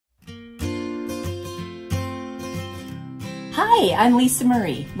Hi, I'm Lisa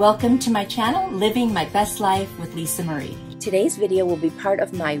Marie. Welcome to my channel, Living My Best Life with Lisa Marie. Today's video will be part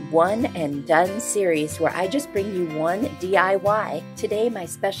of my One and Done series where I just bring you one DIY. Today my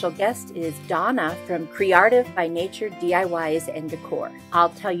special guest is Donna from CreArtive by Nature DIYs Decor. I'll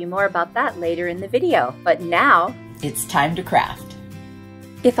tell you more about that later in the video, but now it's time to craft.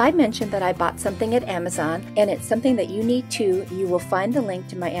 If I mention that I bought something at Amazon and it's something that you need too, you will find the link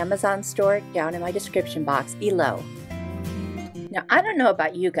to my Amazon store down in my description box below. Now, I don't know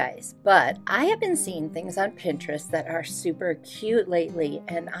about you guys, but I have been seeing things on Pinterest that are super cute lately,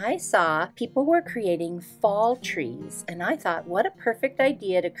 and I saw people were creating fall trees, and I thought, what a perfect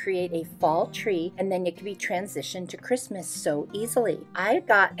idea to create a fall tree, and then it could be transitioned to Christmas so easily. I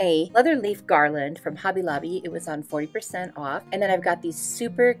got a leather leaf garland from Hobby Lobby. It was on 40% off, and then I've got these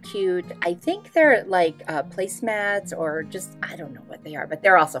super cute, I think they're like placemats or just, I don't know what they are, but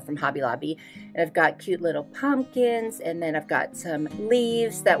they're also from Hobby Lobby, and I've got cute little pumpkins, and then I've got some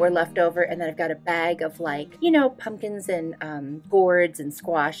leaves that were left over, and then I've got a bag of, like, you know, pumpkins and gourds and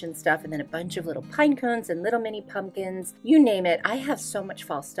squash and stuff, and then a bunch of little pine cones and little mini pumpkins, you name it. I have so much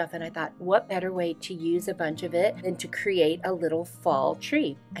fall stuff, and I thought, what better way to use a bunch of it than to create a little fall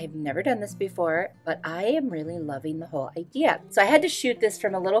tree? I've never done this before, but I am really loving the whole idea. So I had to shoot this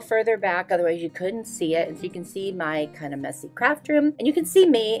from a little further back, otherwise you couldn't see it, and so you can see my kind of messy craft room, and you can see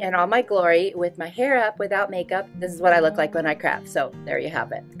me in all my glory with my hair up without makeup. This is what I look like when I craft. So there you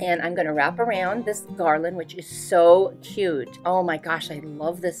have it. And I'm going to wrap around this garland, which is so cute. Oh my gosh, I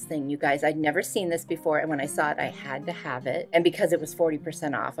love this thing, you guys. I'd never seen this before, and when I saw it, I had to have it. And because it was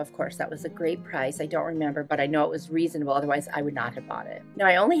 40% off, of course, that was a great price. I don't remember, but I know it was reasonable. Otherwise, I would not have bought it. Now,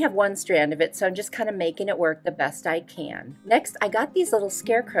 I only have one strand of it, so I'm just kind of making it work the best I can. Next, I got these little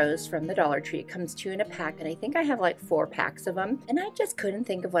scarecrows from the Dollar Tree. It comes 2 in a pack, and I think I have like 4 packs of them. And I just couldn't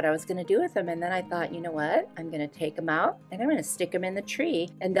think of what I was going to do with them. And then I thought, you know what? I'm going to take them out, and I'm going to stick them in the tree,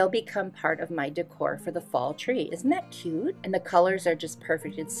 and they'll become part of my decor for the fall tree. Isn't that cute? And the colors are just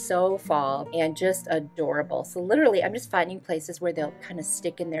perfect. It's so fall and just adorable. So literally, I'm just finding places where they'll kind of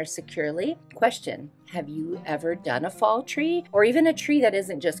stick in there securely. Question: have you ever done a fall tree, or even a tree that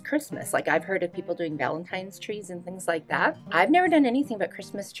isn't just Christmas? Like, I've heard of people doing Valentine's trees and things like that. I've never done anything but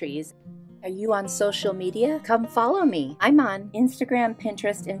Christmas trees. Are you on social media? Come follow me. I'm on Instagram,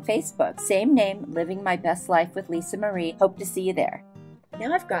 Pinterest, and Facebook. Same name, Living My Best Life with Lisa Marie. Hope to see you there.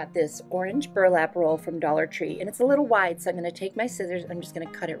 Now I've got this orange burlap roll from Dollar Tree, and it's a little wide, so I'm going to take my scissors, I'm just going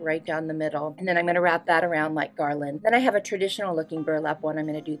to cut it right down the middle, and then I'm going to wrap that around like garland. Then I have a traditional looking burlap one. I'm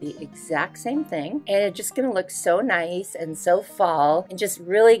going to do the exact same thing, and it's just going to look so nice and so fall, and just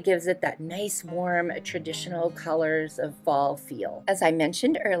really gives it that nice warm traditional colors of fall feel. As I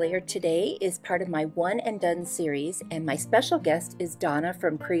mentioned earlier, today is part of my One and Done series, and my special guest is Donna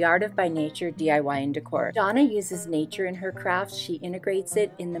from CreArtive by Nature DIY Decor. Donna uses nature in her crafts. She integrates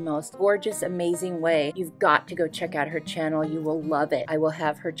it in the most gorgeous, amazing way. You've got to go check out her channel. You will love it. I will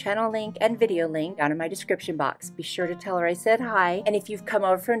have her channel link and video link down in my description box. Be sure to tell her I said hi. And if you've come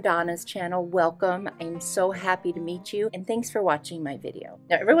over from Donna's channel, welcome. I'm so happy to meet you, and thanks for watching my video.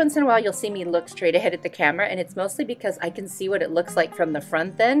 Now, every once in a while, you'll see me look straight ahead at the camera, and it's mostly because I can see what it looks like from the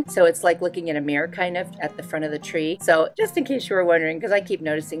front then. So it's like looking in a mirror kind of at the front of the tree. So just in case you were wondering, because I keep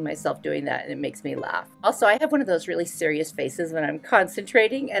noticing myself doing that, and it makes me laugh. Also, I have one of those really serious faces when I'm concentrating,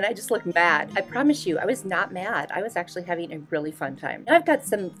 and I just look mad. I promise you, I was not mad. I was actually having a really fun time. Now I've got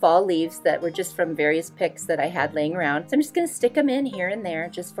some fall leaves that were just from various picks that I had laying around, so I'm just going to stick them in here and there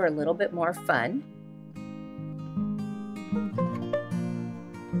just for a little bit more fun.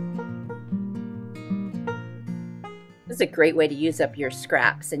 This is a great way to use up your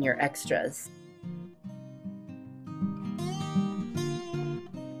scraps and your extras.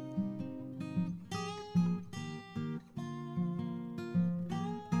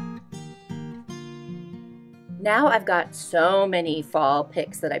 Now I've got so many fall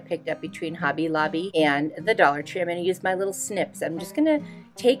picks that I picked up between Hobby Lobby and the Dollar Tree. I'm going to use my little snips. I'm just going to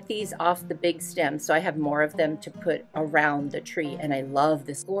take these off the big stems so I have more of them to put around the tree. And I love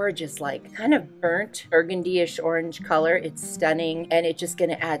this gorgeous, like, kind of burnt burgundy-ish orange color. It's stunning, and it's just going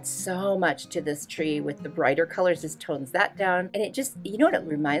to add so much to this tree with the brighter colors. This tones that down, and it just, you know what it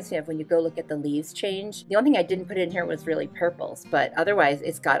reminds me of when you go look at the leaves change? The only thing I didn't put in here was really purples, but otherwise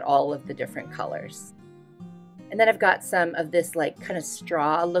it's got all of the different colors. And then I've got some of this like kind of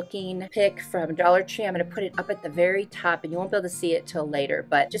straw looking pick from Dollar Tree. I'm going to put it up at the very top, and you won't be able to see it till later,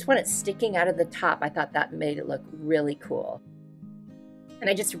 but just when it's sticking out of the top, I thought that made it look really cool. And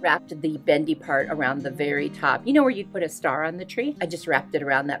I just wrapped the bendy part around the very top. You know where you'd put a star on the tree? I just wrapped it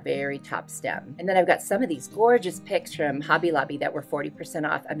around that very top stem. And then I've got some of these gorgeous picks from Hobby Lobby that were 40%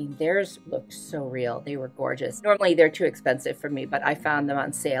 off. I mean, theirs looked so real. They were gorgeous. Normally they're too expensive for me, but I found them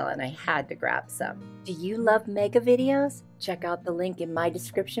on sale and I had to grab some. Do you love mega videos? Check out the link in my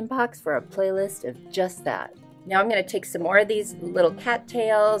description box for a playlist of just that. Now I'm going to take some more of these little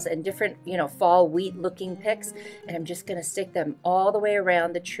cattails and different, fall wheat looking picks, and I'm just going to stick them all the way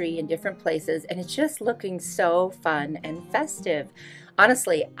around the tree in different places, and it's just looking so fun and festive.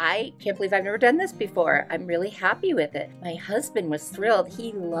 Honestly, I can't believe I've never done this before. I'm really happy with it. My husband was thrilled.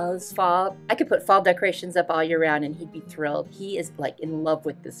 He loves fall. I could put fall decorations up all year round and he'd be thrilled. He is like in love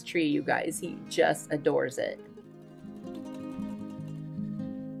with this tree, you guys. He just adores it.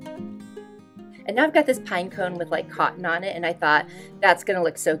 And now I've got this pine cone with like cotton on it, and I thought that's going to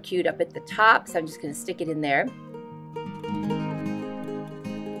look so cute up at the top, so I'm just going to stick it in there.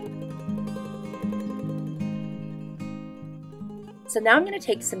 So now I'm going to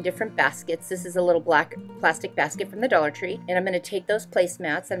take some different baskets. This is a little black plastic basket from the Dollar Tree, and I'm going to take those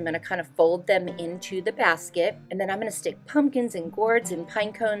placemats and I'm going to kind of fold them into the basket, and then I'm going to stick pumpkins and gourds and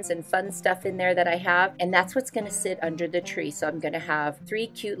pine cones and fun stuff in there that I have, and that's what's going to sit under the tree. So I'm going to have 3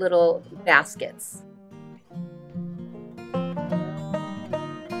 cute little baskets.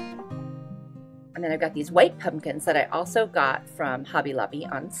 And then I've got these white pumpkins that I also got from Hobby Lobby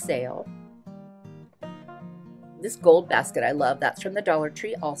on sale. This gold basket I love, that's from the Dollar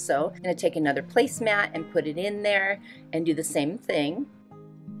Tree also. I'm going to take another placemat and put it in there and do the same thing.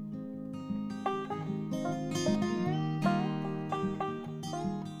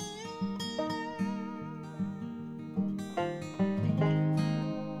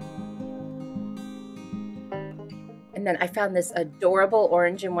 And then I found this adorable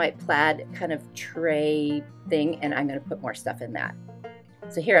orange and white plaid kind of tray thing, and I'm going to put more stuff in that.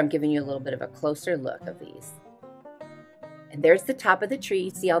 So here I'm giving you a little bit of a closer look of these. And there's the top of the tree.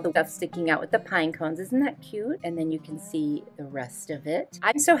 See all the stuff sticking out with the pine cones. Isn't that cute? And then you can see the rest of it.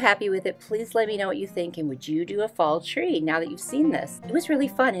 I'm so happy with it. Please let me know what you think. And would you do a fall tree now that you've seen this? It was really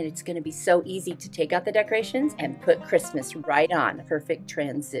fun, and it's going to be so easy to take out the decorations and put Christmas right on. Perfect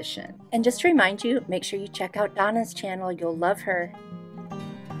transition. And just to remind you, make sure you check out Donna's channel. You'll love her.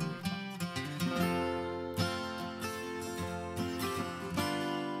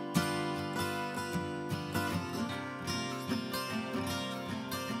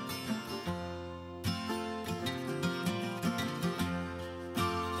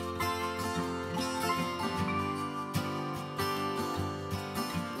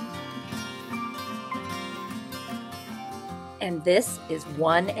 And this is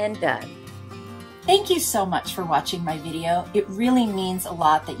one and done. Thank you so much for watching my video. It really means a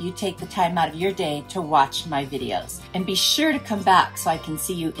lot that you take the time out of your day to watch my videos. And be sure to come back so I can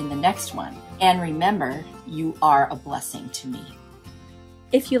see you in the next one. And remember, you are a blessing to me.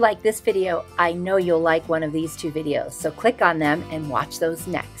 If you like this video, I know you'll like one of these 2 videos, so click on them and watch those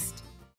next.